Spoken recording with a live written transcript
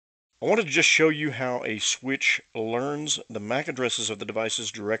I wanted to just show you how a switch learns the MAC addresses of the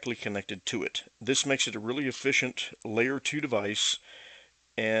devices directly connected to it. This makes it a really efficient layer 2 device,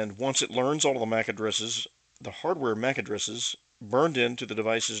 and once it learns all of the MAC addresses, the hardware MAC addresses burned into the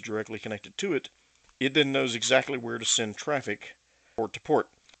devices directly connected to it, it then knows exactly where to send traffic port to port.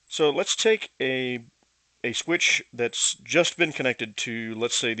 So let's take a switch that's just been connected to,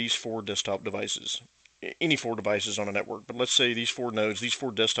 let's say, these 4 desktop devices. Any 4 devices on a network, but let's say these 4 nodes, these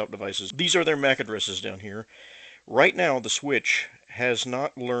 4 desktop devices. These are their MAC addresses down here. Right now, the switch has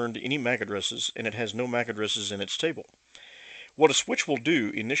not learned any MAC addresses, and it has no MAC addresses in its table. What a switch will do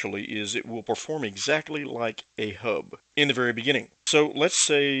initially is it will perform exactly like a hub in the very beginning. So let's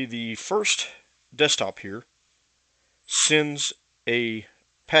say the first desktop here sends a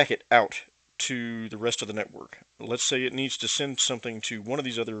packet out to the rest of the network. Let's say it needs to send something to one of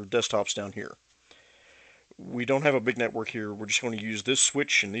these other desktops down here. We don't have a big network here. We're just going to use this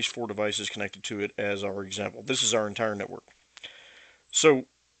switch and these 4 devices connected to it as our example. This is our entire network. So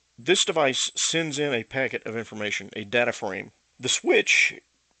this device sends in a packet of information, a data frame. The switch,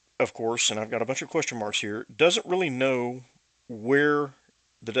 of course, and I've got a bunch of question marks here, doesn't really know where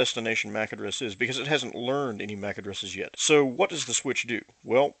the destination MAC address is because it hasn't learned any MAC addresses yet. So what does the switch do?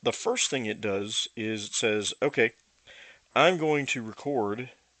 Well, the first thing it does is it says, okay, I'm going to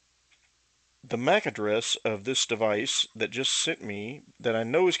record the MAC address of this device that just sent me, that I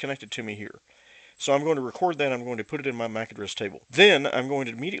know is connected to me here. So I'm going to record that, I'm going to put it in my MAC address table. Then I'm going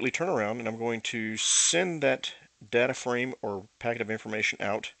to immediately turn around and I'm going to send that data frame or packet of information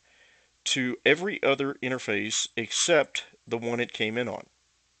out to every other interface except the one it came in on.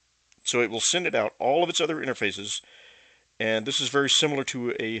 So it will send it out all of its other interfaces, and this is very similar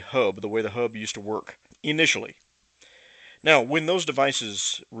to a hub, the way the hub used to work initially. Now, when those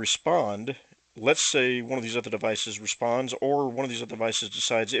devices respond, let's say one of these other devices responds, or one of these other devices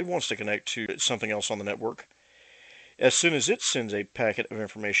decides it wants to connect to something else on the network. As soon as it sends a packet of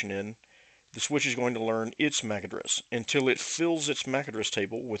information in, the switch is going to learn its MAC address until it fills its MAC address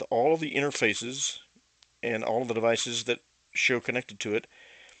table with all of the interfaces and all of the devices that show connected to it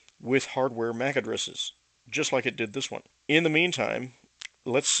with hardware MAC addresses, just like it did this one. In the meantime,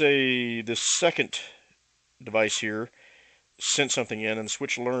 let's say the second device here sent something in and the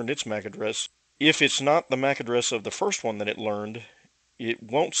switch learned its MAC address. If it's not the MAC address of the first one that it learned, it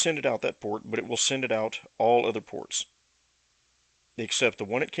won't send it out that port, but it will send it out all other ports, except the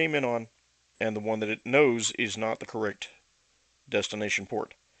one it came in on and the one that it knows is not the correct destination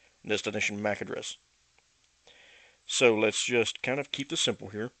port, destination MAC address. So let's just kind of keep this simple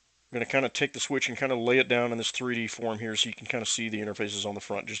here. I'm going to kind of take the switch and kind of lay it down in this 3D form here so you can kind of see the interfaces on the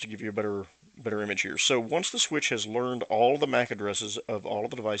front, just to give you a better image here. So once the switch has learned all the MAC addresses of all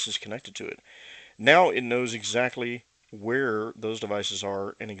of the devices connected to it, now it knows exactly where those devices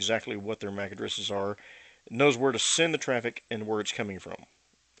are and exactly what their MAC addresses are. It knows where to send the traffic and where it's coming from.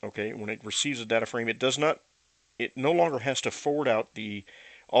 Okay, when it receives a data frame, it no longer has to forward out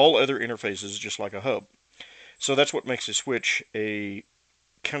all other interfaces just like a hub. So that's what makes a switch a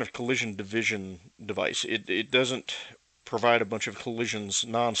kind of collision division device. It doesn't provide a bunch of collisions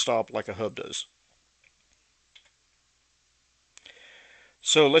non-stop like a hub does.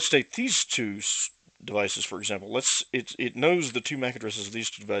 So let's take these 2 devices, for example. It knows the 2 MAC addresses of these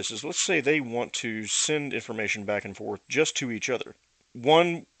 2 devices. Let's say they want to send information back and forth just to each other.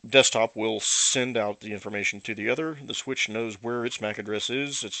 One desktop will send out the information to the other. The switch knows where its MAC address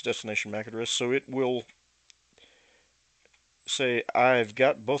is, its destination MAC address, so it will say, I've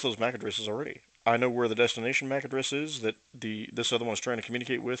got both those MAC addresses already. I know where the destination MAC address is that this other one's trying to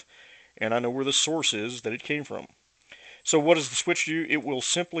communicate with, and I know where the source is that it came from. So what does the switch do? It will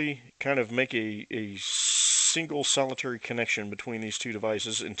simply kind of make a single solitary connection between these 2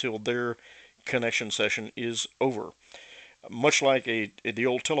 devices until their connection session is over. Much like the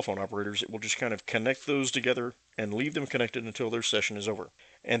old telephone operators, it will just kind of connect those together and leave them connected until their session is over.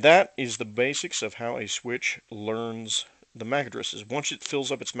 And that is the basics of how a switch learns the MAC addresses. Once it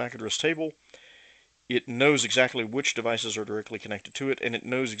fills up its MAC address table, it knows exactly which devices are directly connected to it, and it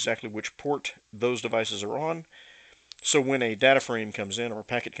knows exactly which port those devices are on. So when a data frame comes in or a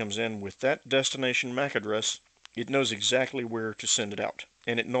packet comes in with that destination MAC address, it knows exactly where to send it out.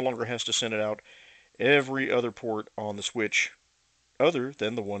 And it no longer has to send it out every other port on the switch other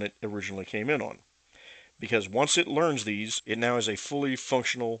than the one it originally came in on. Because once it learns these, it now is a fully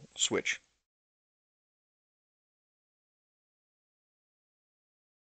functional switch.